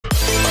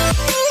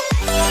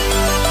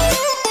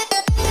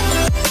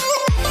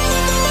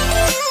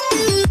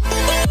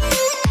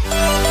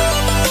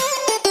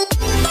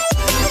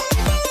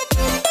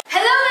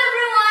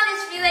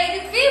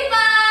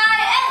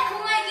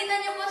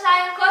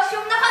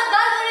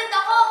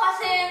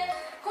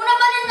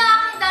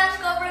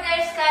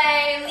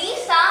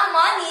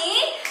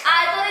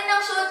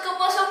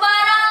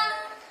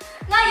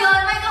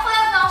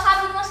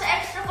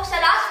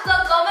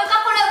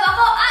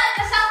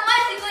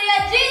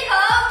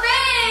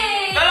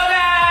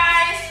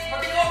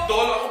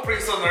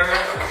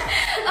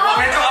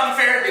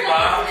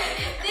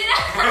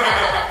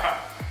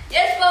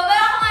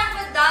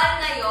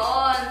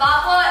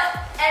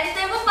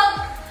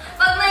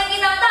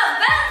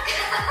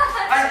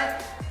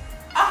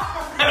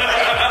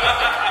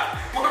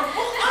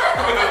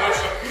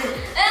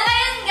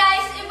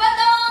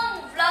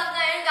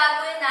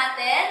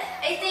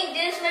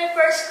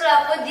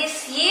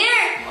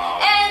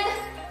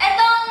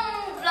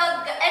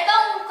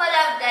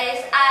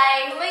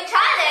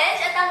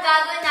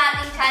gagawin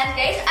nating challenge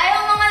guys ay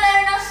ang mga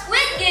laro ng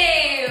Squid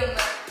Game.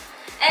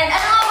 And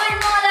ano nga ba yung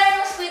mga laro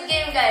ng Squid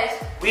Game guys?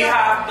 We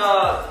have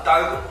the,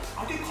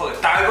 how do you call it?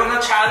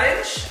 Diagonal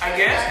challenge, I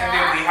guess. And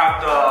then we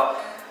have the,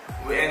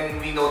 and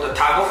we know the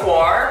tug of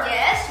war.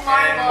 Yes,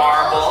 marbles. And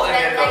marble, and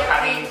then the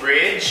hanging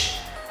bridge.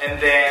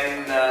 And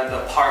then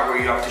the part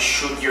where you have to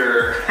shoot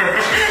your...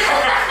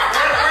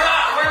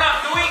 we're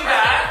not doing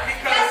that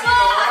because,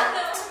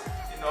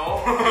 you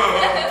know,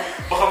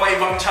 baka may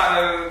ibang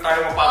channel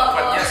tayo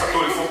mapapapad niya sa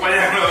tulfo pa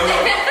yan.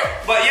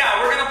 But yeah,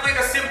 we're gonna play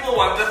the simple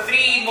one, the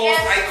three most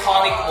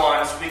iconic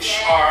ones,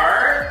 which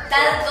are...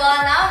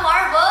 Dalgona,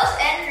 marbles,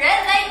 and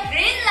red light,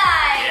 green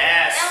light.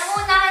 Yes.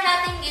 Ang unahin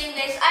nating game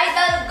guys ay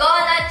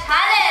Dalgona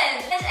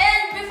Challenge.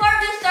 And before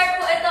we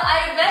start po, ito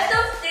ay best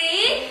of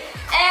 3.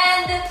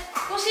 And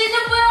kung sino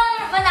po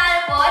yung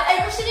manalo po,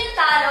 ay kung sino yung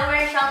talo,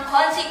 meron siyang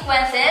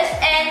consequences.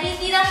 And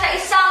hindi lang siya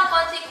isang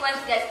consequence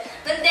guys.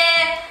 Kundi,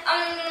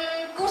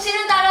 kung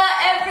sino talo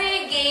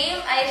every game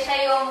ay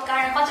siya yung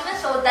magkakaroon ng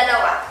consequence. So,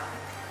 dalawa.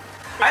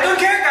 I don't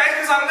care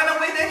guys, because I'm gonna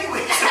win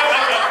anyway.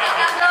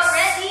 So,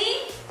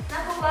 ready?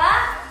 Naku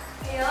ba?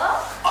 Kayo?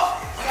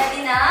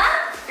 Ready na?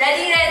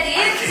 Ready?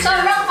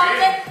 Sobrang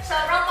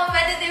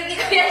competitive ni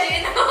Kuya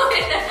Jinho.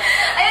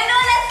 Ayun na,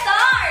 let's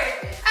start!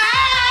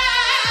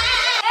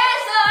 Okay,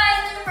 so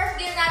ito yung first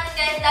game natin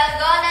guys,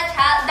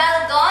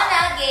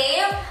 Dalgona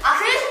game.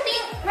 Actually, sa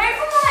tingin, meron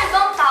po mga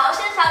ibang tao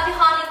sinasabi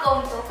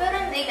honeycomb to, pero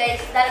hindi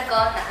guys,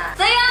 Dalgona ha.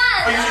 So yan!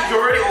 Oh, you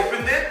already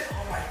opened it?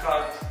 Oh my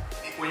god.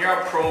 When you're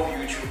a pro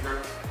YouTuber,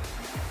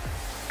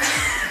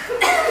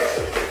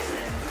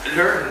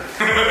 learn.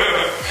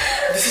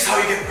 This is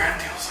how you get brand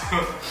deals.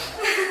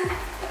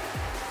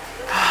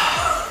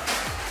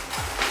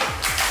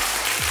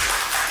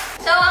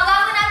 So, ang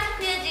gagawin natin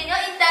Kuya Jinho,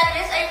 in 10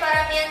 minutes ay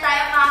paramihan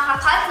tayo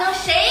makakakat ng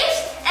shapes.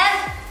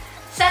 And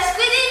sa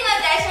Squid Game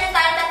nga guys, meron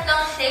tayong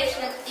tatlong shapes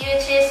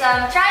which is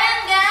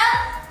triangle,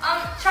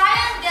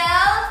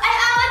 ay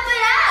awat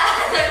pala!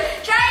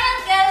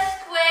 Triangle,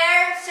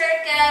 square,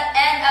 circle,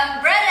 and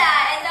umbrella.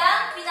 And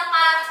ang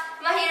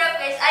pinaka-mahirap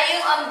guys ay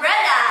yung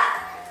umbrella.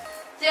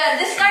 So yun,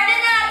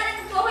 discarded na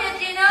natin ito Kuya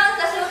Jinho.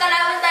 Tapos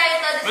magkalaban tayo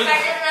ito,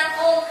 discarded na lang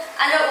kung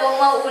ano o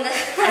mauuna.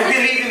 I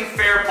believe in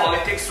fair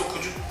politics, so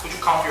could you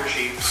count your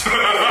shapes?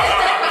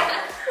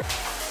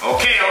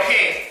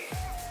 Okay.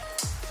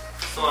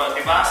 So,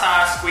 diba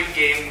sa Squid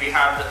Game, we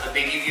have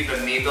they give you the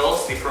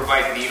needles, they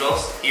provide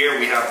needles. Here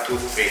we have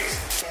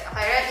toothpicks.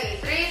 Okay,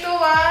 ready? 3, 2,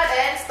 1,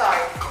 and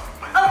start.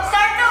 Oh,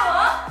 start na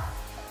oh!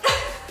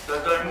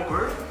 Dadal mo,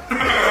 girl?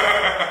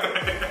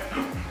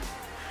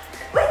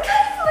 Wait,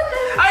 kaya mo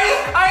lang!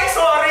 Ay,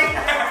 sorry!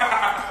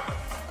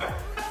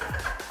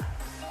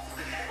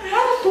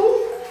 Ano to?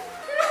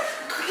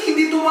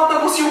 Hindi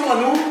tumatapos yung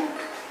ano?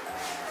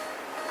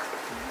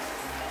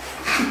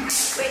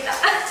 Wait lang.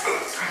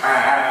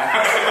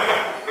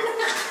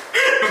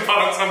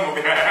 Parang sa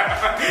movie.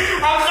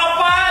 Ang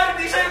kapal!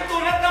 Hindi siya yung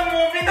tulad ng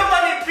movie na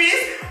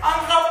manipis!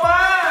 Ang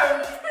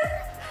kapal!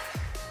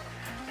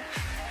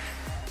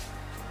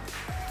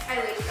 Ay,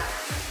 wait lang.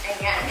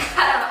 Ayan,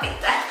 para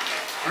makita.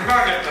 I'm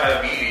gonna get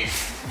diabetes.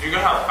 You're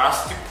gonna have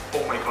plastic?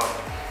 Oh my god.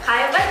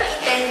 Kaya ba ito in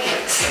 10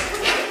 minutes?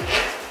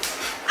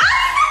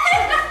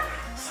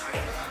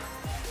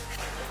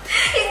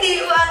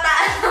 Hindi ba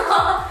talo?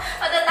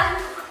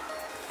 Matatalo.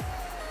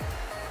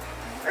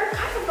 Or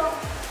kaya ba?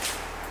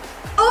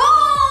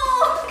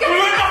 Oh!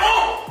 Ulit ako!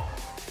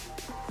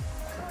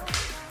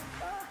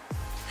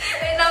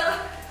 Wait lang.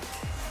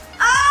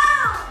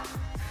 Ah!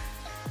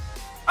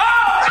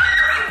 Ah!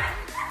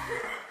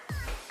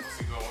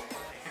 Sigaw.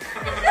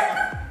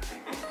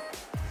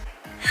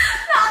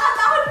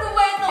 Nakakatakot po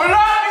ba ito?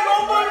 Wala!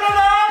 Inoval na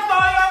lang!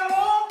 Daya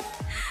mo!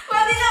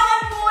 Pwede naman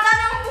po. Wala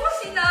naman po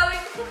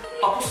sinawin ko.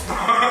 Tapos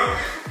na.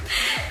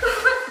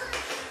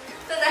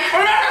 Ito na.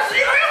 Wala na!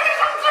 Sino yung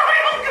isang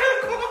triangle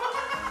ko?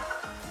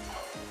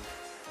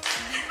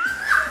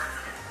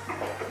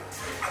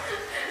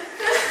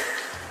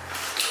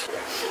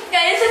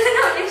 Guys, ito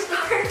na yung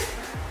start.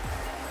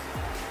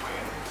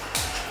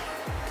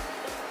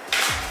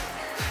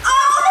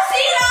 Oh!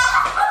 Nasira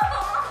ako!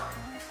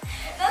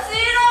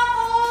 Nasira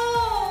ko!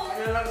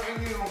 Kaya lang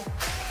yun.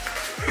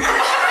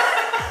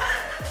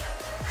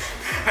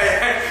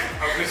 Ayan.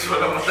 Ang visual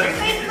ang matangin.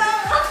 Wait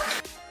lang.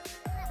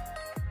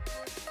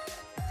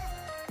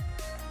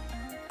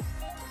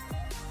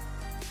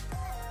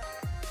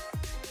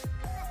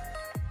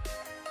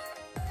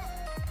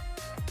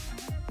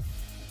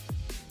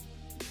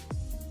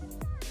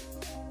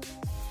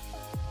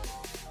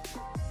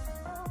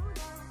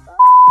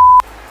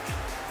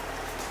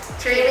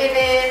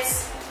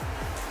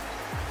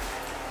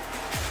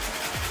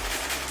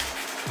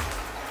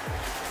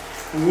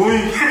 Uy!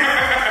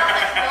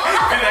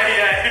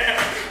 Pinaya.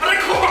 Aray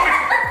ko!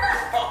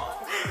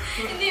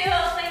 Hindi,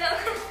 okay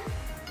lang.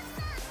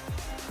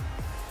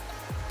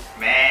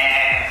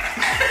 Meh!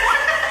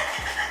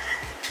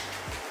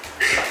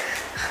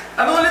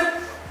 Ano ulit?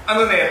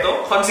 Ano na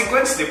ito?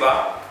 Consequence, di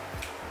ba?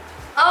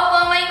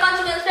 Opo, may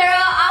consequence. Pero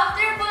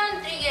after po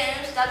ng 3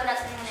 games, gagawin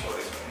natin muna yun.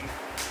 Sorry.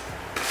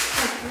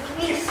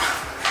 Miss.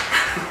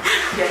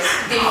 Yes,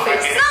 game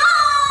face. No!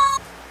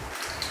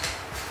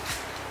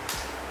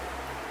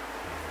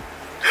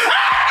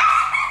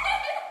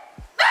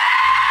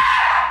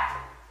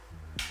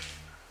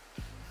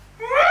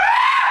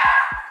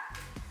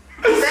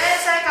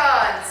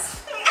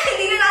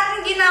 Hindi na natin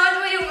ginawan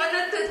mo yung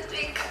ano,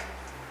 toothpick.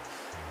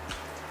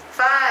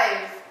 5,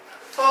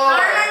 4, 3,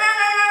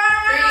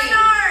 2,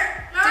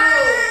 1.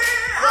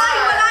 Ay,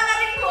 wala na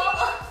rin po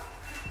ako.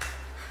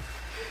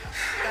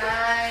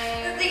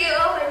 Time. Sige,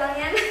 okay lang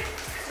yan.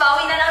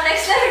 Bawi na lang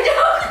next live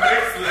joke.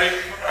 Next life.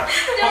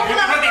 Ang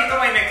buti pa dito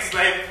may next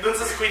life. Doon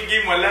sa Squid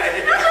Game wala eh.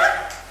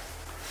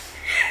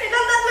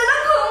 Itong tatlo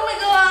lang ko ang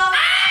nagawa ko.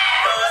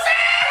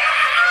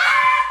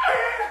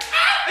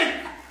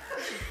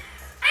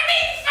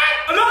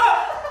 Ala!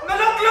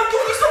 Nalaglag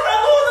yung isang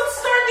ako!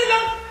 Nag-start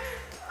nilang!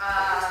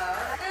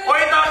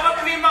 Oy,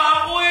 dapat lima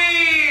ako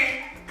eh!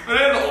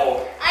 Ayan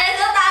ako. Ayan,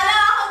 so talo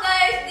ako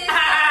guys this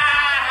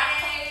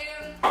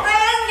time.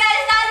 Ayan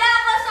guys, talo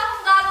ako sa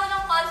kung gano'n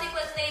ng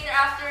consequence later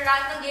after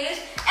random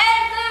games.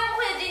 And kayo po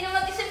Kuya Jinho,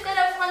 mag-isip ka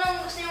lang kung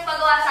anong gusto niyong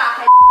pagawa sa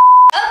akin.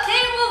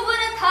 Okay, move on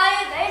na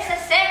tayo guys sa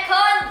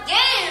second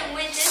game,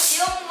 which is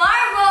yung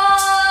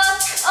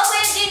marbles.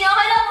 Okay, Jinho,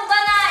 okay lang po ba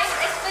na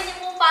explain niyo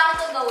kung paano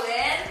ito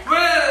gawin?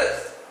 Well,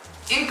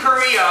 in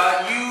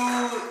Korea,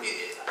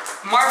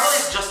 marble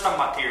is just a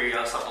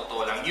material sa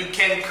totoo lang. You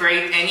can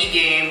create any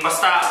game,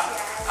 basta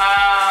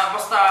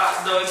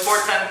the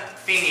important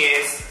thing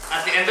is,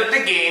 at the end of the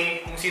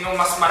game, kung sino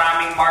mas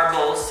maraming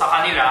marbles sa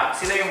kanila,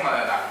 sila yung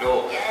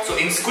mananalo. Yes. So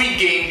in Squid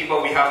Game, di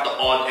ba, we have the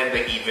odd and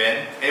the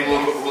even, and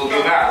we'll do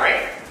that,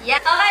 right?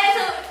 Yeah. Okay,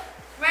 so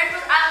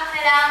meron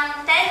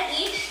kailangan 10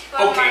 each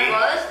for Okay.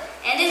 marbles.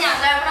 And then yung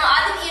meron ng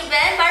odd and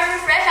even. Para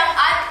refresh, ang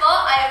odd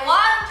ko ay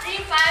 1,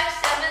 3,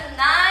 5, 7,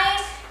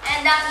 9.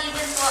 And ang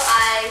even ko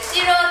ay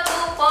 0,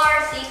 2,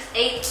 4, 6,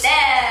 8,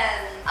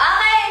 10.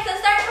 Okay, so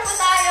start po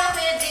tayo,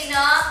 Kuya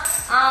Jinho.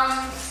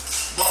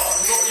 Well,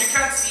 no, you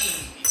can't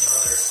see each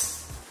other.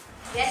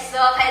 Yes,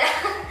 so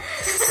kailangan.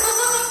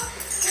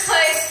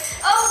 Okay.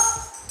 Oh,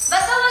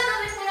 bato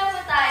madamit muna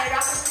po tayo.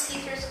 Rock, paper,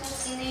 scissors kung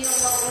sino yung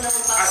unang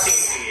Ah,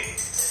 sige, sige.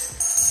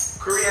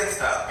 Korean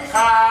style.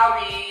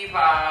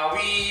 Kawi-bawi-bo.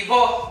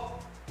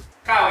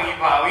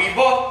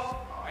 Kawi-bawi-bo.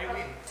 Oh, I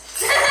win.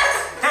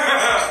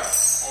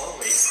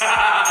 Always.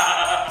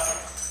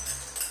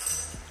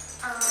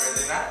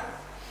 Ready na?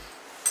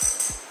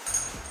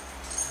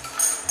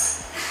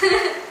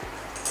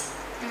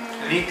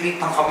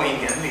 Lit-lit ang kamay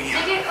niyan.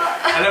 Sige po.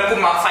 Alam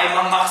ko, 5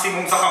 ang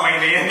maximum sa kamay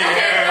na yan.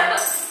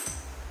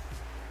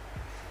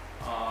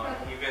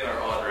 Even or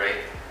odd,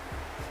 right?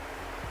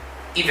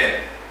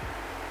 Even.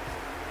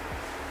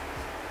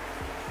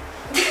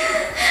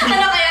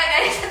 Ano kaya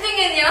guys? Sa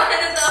tingin niyo?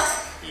 Ano to?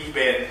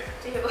 Even.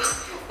 Sige po.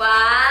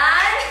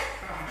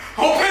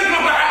 1. Open mo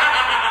na!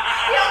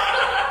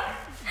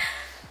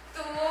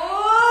 2,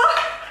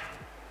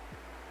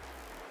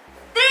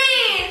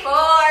 3, 4.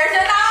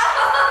 So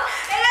tao!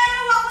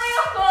 Kailangan mo ako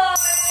yung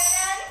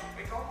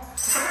 4. Ikaw.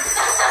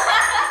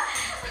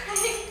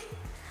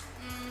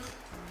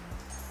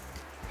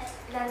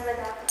 Ilan ba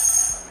dapat?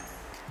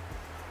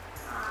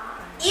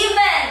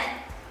 Even!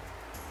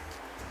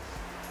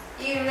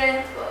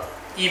 Even po.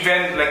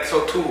 Even, like,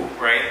 so 2,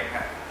 right?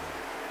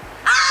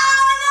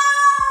 Oh no!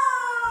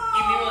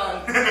 Give me one.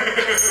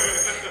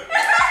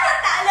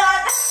 Talo!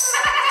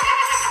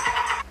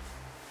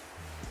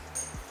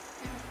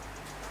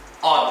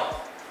 Odd.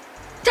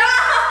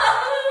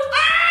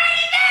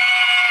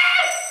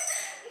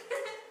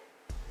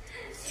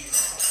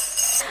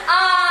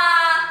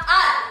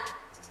 Odd.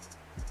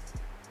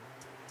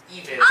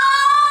 Even.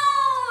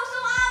 Oh!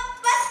 So,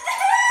 basta!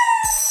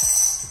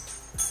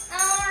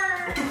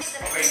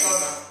 Okay, ikaw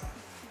na.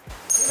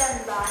 Ilan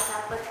ba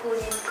dapat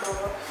kunin ko?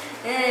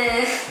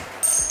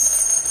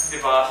 Di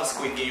ba, sa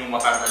Squid Game yung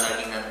mata na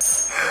laging na...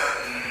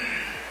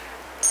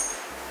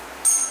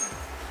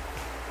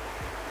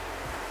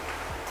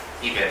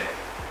 Even.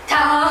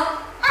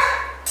 Tama.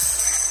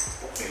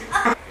 Okay.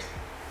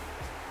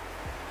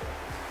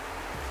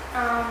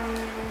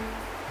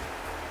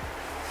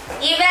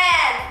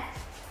 Even.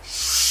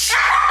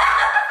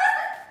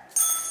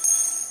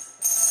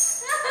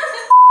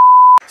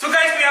 So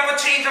guys, we have a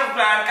change of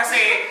plan kasi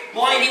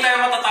mukhang hindi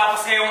tayo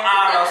matatapos ngayong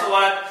araw. So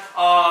what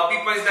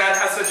Pipay's dad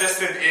has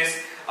suggested is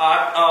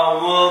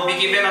we'll be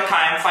given a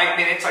time, 5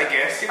 minutes I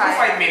guess. Siguro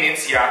 5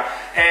 minutes, yeah.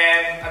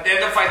 And at the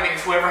end of 5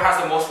 minutes, whoever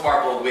has the most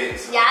marble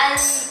wins. Yan.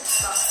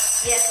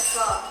 Yes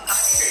po.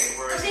 Okay,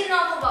 we're ready. Sino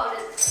ako ba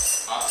ulit?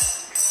 Huh?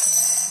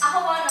 Ako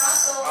ba na?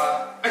 So...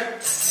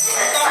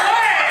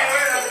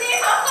 Hindi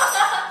ako.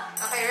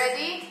 Okay,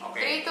 ready?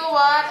 Okay. 3, 2,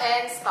 1,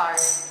 and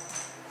start.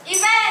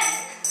 Even.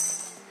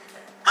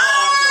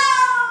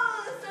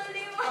 Oh! So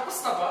lima. Tapos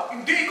na ba?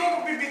 Hindi,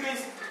 ikaw magbibigay.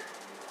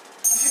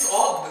 This is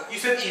odd. You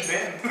said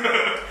even.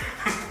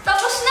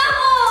 Tapos na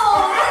po!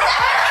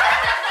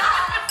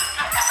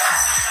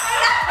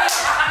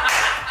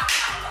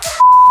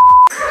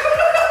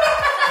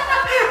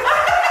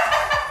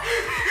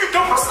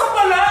 Tapos na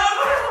pala!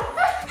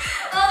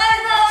 Okay,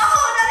 so ako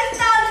na rin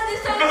talo din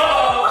sa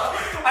No!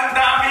 Ang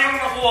dami yung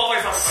nakuha ko.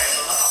 Isa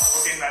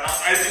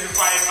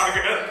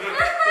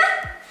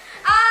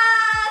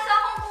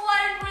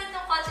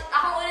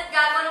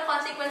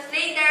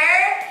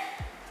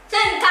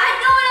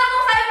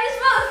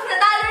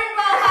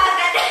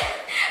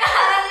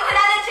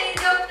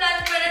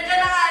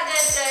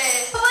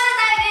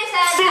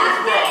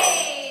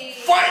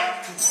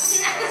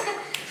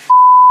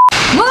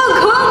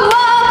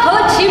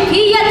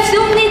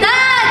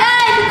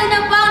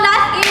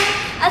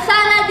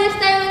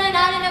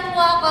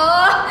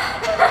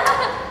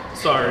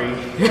Sorry.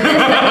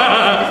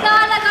 Basta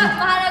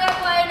mahalaga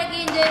po ay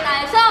nag-enjoy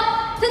tayo. So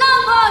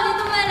naman po,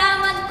 dito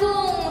malaman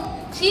kung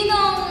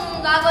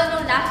sinong gagawin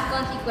ng last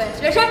consequence.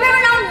 Pero syempre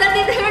meron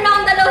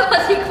akong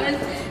dalawang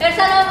sequence. Pero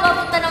sana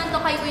mapunta naman ito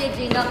kay Kuya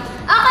Jinho.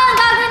 Okay, ang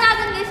gagawin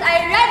natin guys ay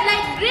red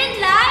light, green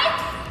light.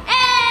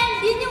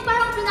 And yun yung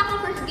parang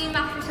pinaka-first game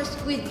actually sa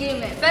Squid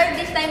Game eh. Pero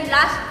this time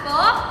last po.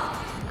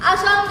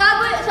 So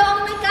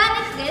ang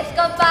mechanics guys,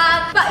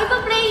 kapag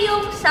ipa-play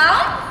yung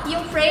sound,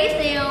 yung phrase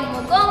na yung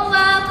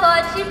Mugongwa,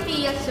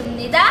 Kochipi,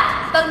 Sumnida,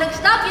 pag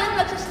nag-stop yun,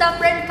 mag-stop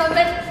red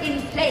comment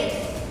in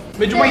place.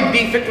 Medyo may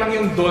defect lang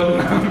yung doll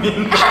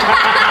namin.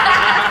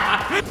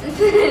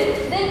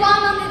 Then po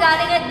ang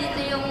mangyayari nga dito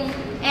yung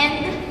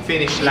end.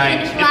 Finish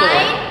line. Finish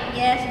line.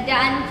 Yes,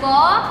 dyan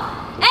po.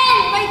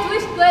 And may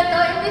twist po ito.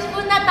 Imbis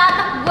po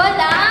natatakbo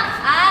lang,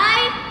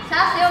 ay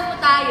sasayaw po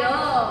tayo.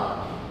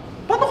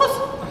 Paano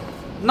ka?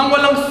 Nang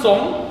walang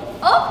song?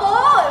 Opo!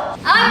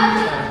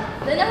 Ay!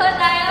 Doon na po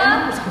tayo.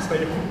 Ano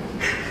sasayaw?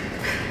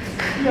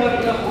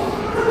 Yari ako.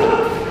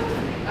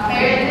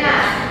 Okay, ready na.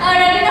 Oh,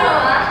 ready na po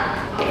ba?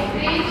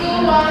 3,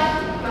 2,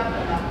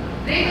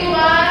 1. 3, 2,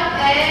 1,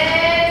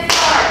 and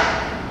start!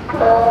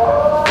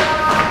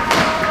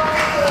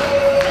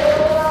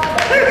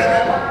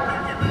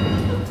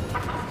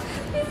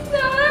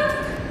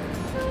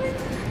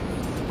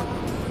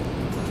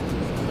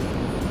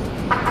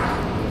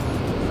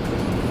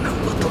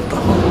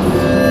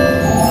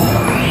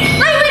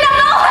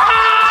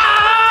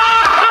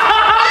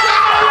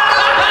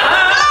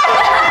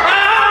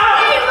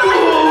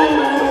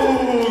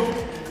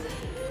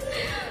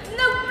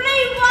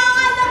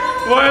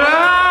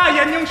 Wala!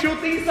 Yan yung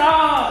shooting sa...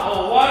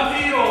 Oh,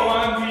 1-0,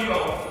 1-0.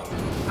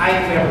 I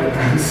never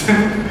answer.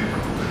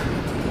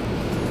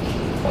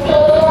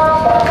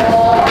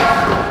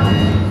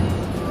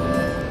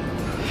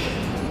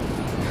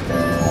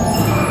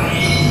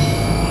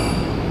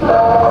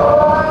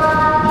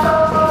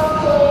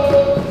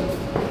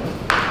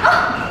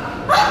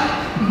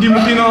 Hindi mo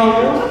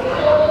tinawag?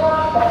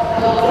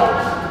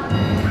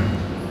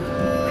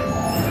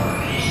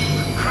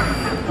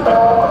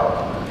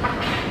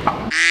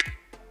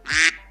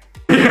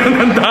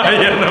 Ang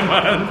daya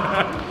naman.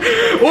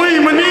 Uy,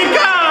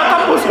 manika!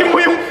 Tapusin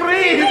mo yung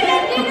frame!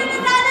 Hindi na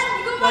nasalat!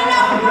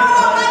 Gumalaw bro!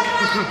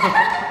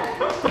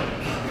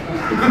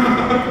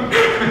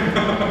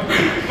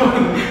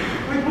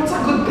 Wait, what's a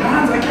good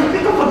dance? I can't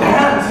think of a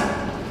dance.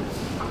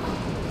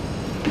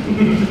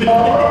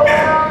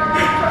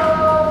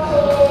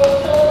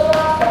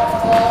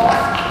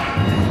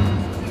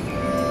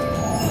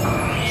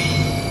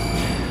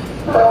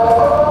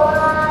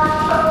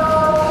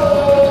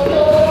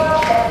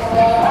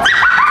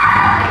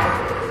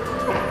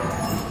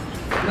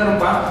 Meron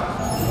ba?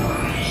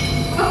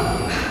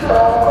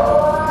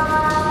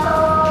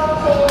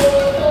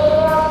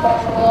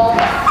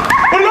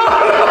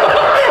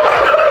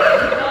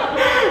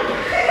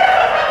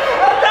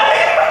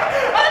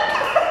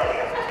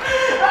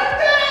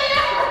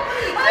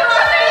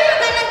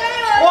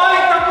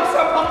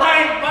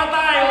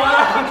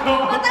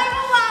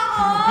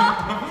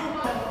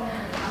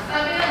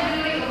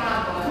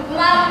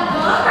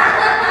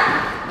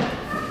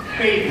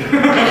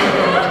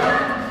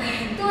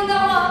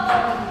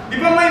 Di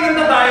ba may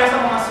nandadaya sa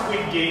mga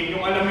Squid Game?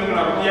 Yung alam yung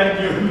laro, yan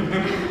yun.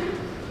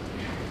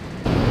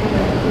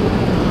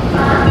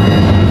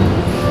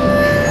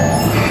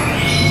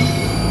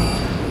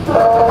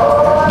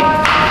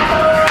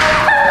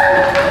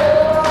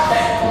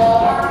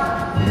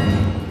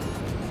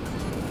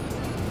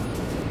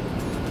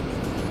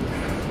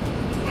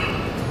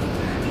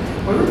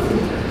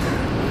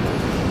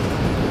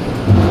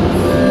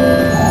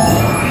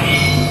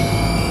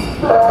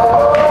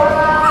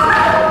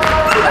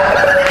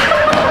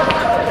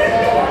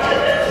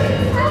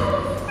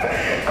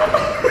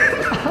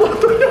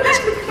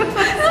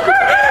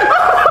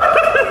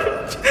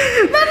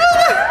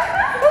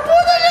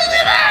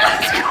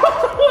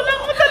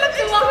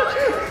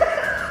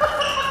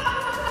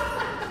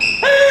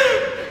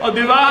 O,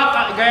 di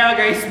ba? Kaya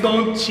guys,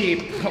 don't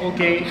cheat,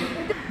 okay?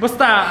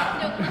 Basta,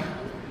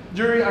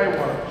 jury I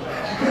won.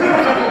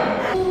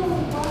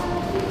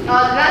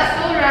 Last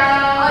 2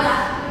 rounds.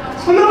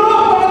 Hala!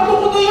 Pangatlo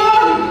ko na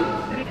yan!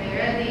 Okay,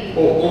 ready?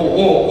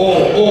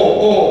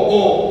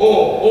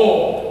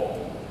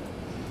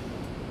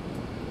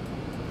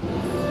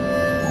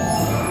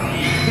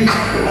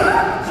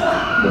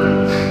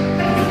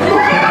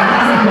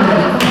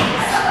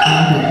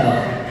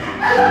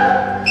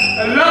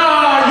 Hala!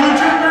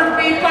 YouTuber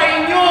Pipay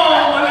nyo!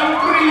 Walang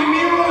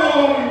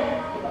premium!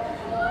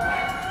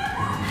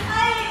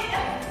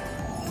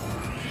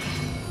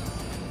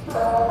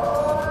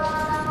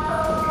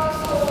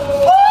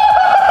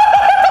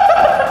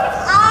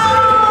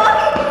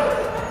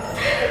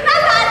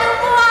 Nasalo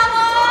po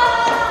ako!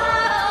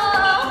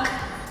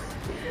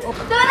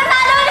 So,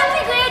 nasalo lang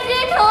si Kuya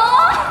Jinho!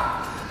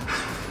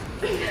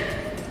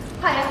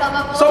 Kaya pa ba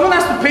po? Someone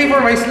has to pay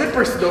for my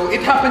slippers though.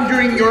 It happened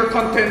during your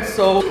content,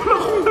 so... Wala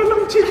akong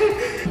dalang chili.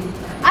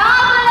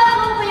 Pala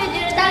po Kuya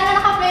Jinho, dahil na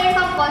naka-player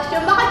kang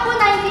costume, bakit po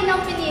 19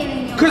 ang pinili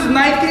nyo? Because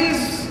 19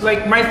 is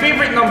like my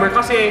favorite number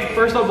kasi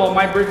first of all,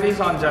 my birthday is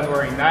on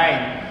January 9.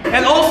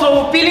 And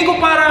also, feeling ko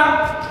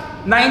parang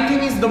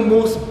 19 is the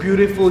most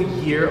beautiful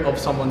year of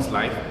someone's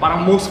life.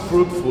 Parang most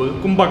fruitful.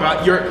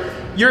 Kumbaga,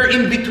 you're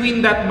in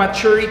between that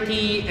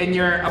maturity and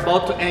you're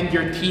about to end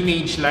your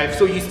teenage life.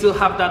 So you still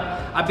have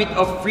that a bit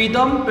of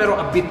freedom, pero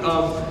a bit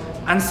of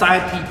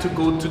anxiety to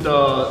go to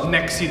the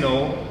next, you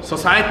know,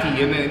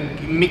 society and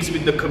then mix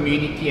with the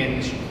community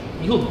and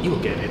you'll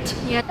get it.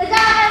 Yeah.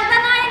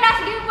 Tanangin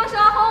last game po sa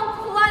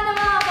akong kuha ng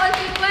mga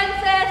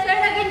consequences. Sir,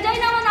 nag-enjoy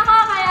naman ako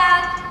kaya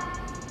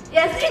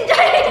yes,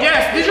 enjoy!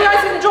 Yes, did you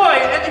guys enjoy?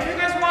 And if you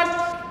guys want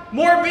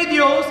more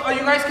videos,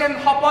 you guys can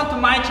hop on to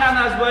my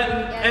channel as well.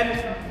 And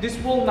this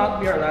will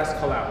not be our last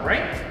collab,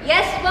 right?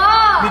 Yes po!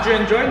 Did you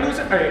enjoy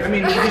losing? I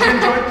mean, did you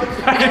enjoy?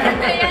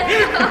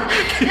 Yes po.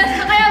 Yes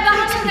po, kaya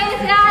baka mo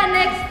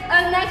guys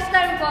next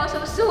time po,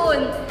 so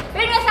soon.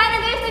 Pero nga sana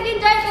guys,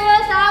 nag-enjoy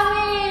kayo sa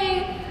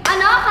aming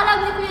collab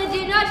ni Kuya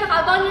Jinho,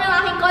 tsaka abang nyo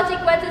ang aking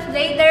consequences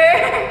later.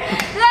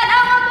 Then,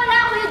 ako pala,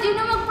 Kuya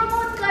Jinho,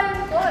 mag-promote ka rin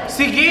po.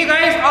 Sige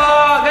guys,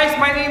 guys,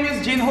 my name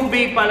is Jinho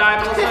Bae pala.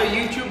 I'm also a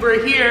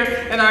YouTuber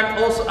here, and I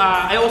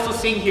also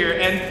sing here,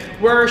 and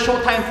we're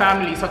Showtime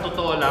family sa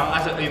totoo lang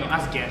as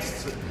as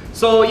guests.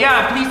 So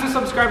yeah, please do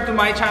subscribe to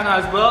my channel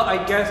as well. I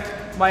guess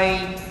my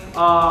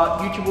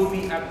YouTube will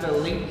be at the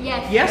link.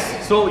 Yes. Yes.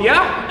 So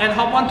yeah, and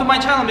hop on to my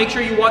channel. Make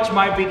sure you watch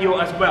my video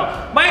as well.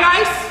 Bye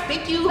guys.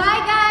 Thank you.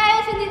 Bye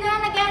guys. Hindi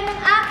na again ng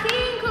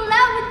aking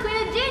collab with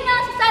Kuya Jinho.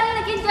 So sana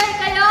nag-enjoy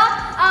kayo.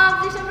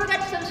 Please don't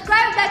forget to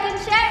subscribe, like,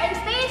 and share, and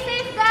stay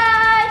safe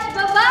guys.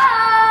 Bye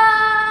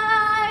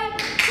bye.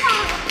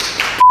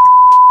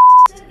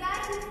 So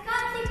guys, it's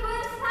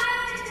consequence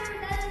time.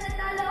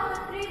 Natalo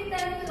ako 3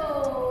 times. So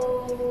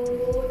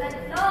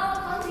tatlo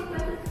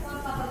consequences ko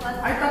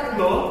papabasa. Ay,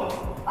 tatlo?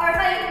 Or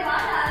kayo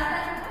kumala,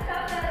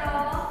 pero...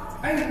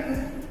 Ay,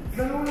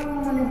 dalawa lang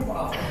naman yung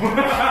pa ako.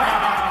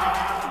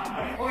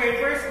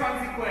 Okay, first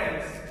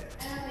consequence.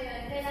 Ano ba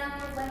yun? Kailangan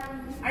mo ba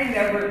ng... I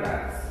never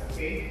dance,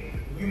 okay?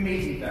 You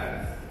made me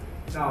dance.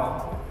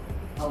 Now,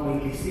 I'll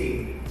make you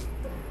sing.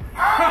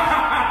 How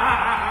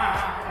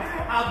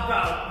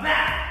about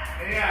that?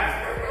 Ayan.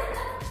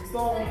 Gusto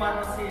ko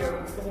kumanta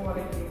siya. Gusto ko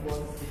marinig yung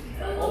boses.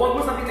 O, wag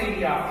mo sabihin na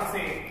iiyak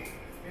kasi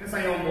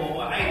pinasayaw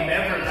mo, I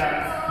never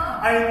dance.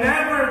 I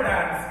never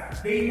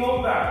dance. They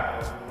know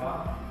that.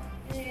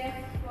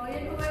 Yes po,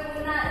 yun po kayo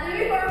muna.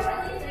 Maybe for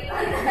funny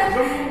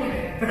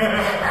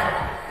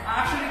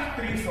Actually,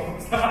 3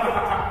 songs.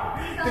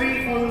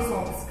 3 full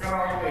songs.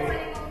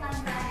 Karaoke.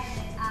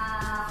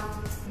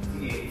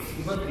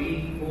 Diba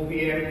 3?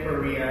 OBM,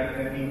 Korean,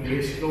 and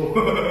English. Go.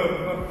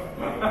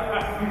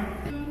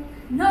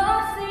 No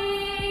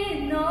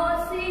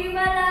si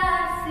wala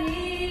si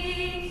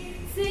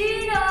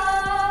sino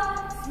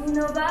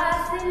ba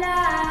sila?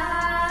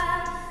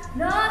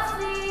 No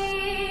si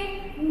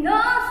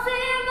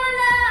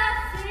wala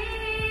si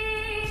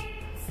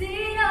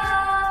sino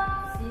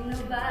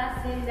ba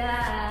sila?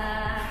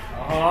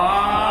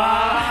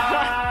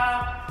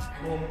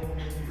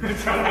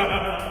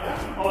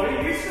 Oh,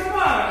 English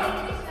naman.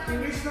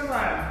 English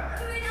naman.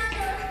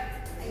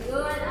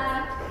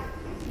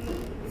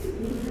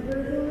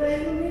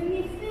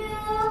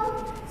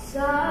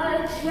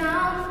 Such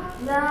young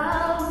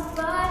love,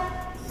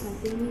 but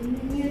something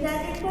knew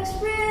that it was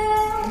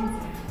real.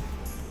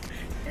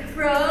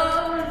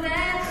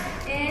 Frozen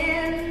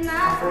in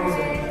my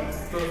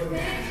face.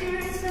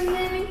 Pictures I'm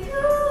living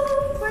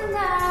through for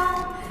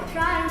now.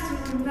 Trying to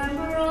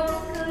remember all the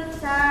good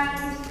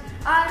times.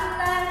 Our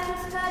life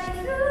is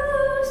cutting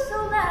through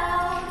so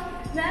loud.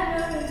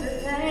 Never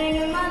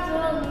entertaining my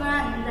dull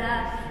mind.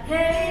 I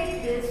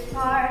hate this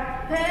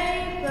part,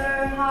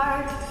 paper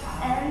heart.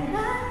 And I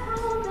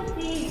hold a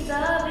piece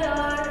of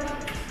yours.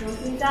 Don't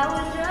think I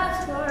would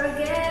just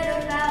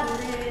forget about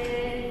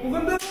it.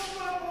 Maganda naman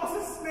pala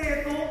boses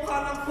nito.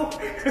 Kala ko.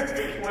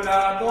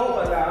 Wala to,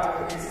 wala.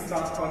 This is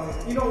not fun.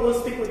 You know, we'll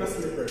stick with the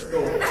slippers.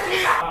 Go.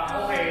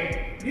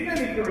 Okay. Do you know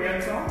the Korean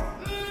song?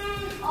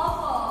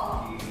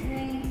 Opo.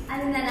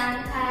 Ano na lang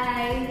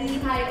kay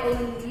Lihai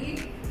only.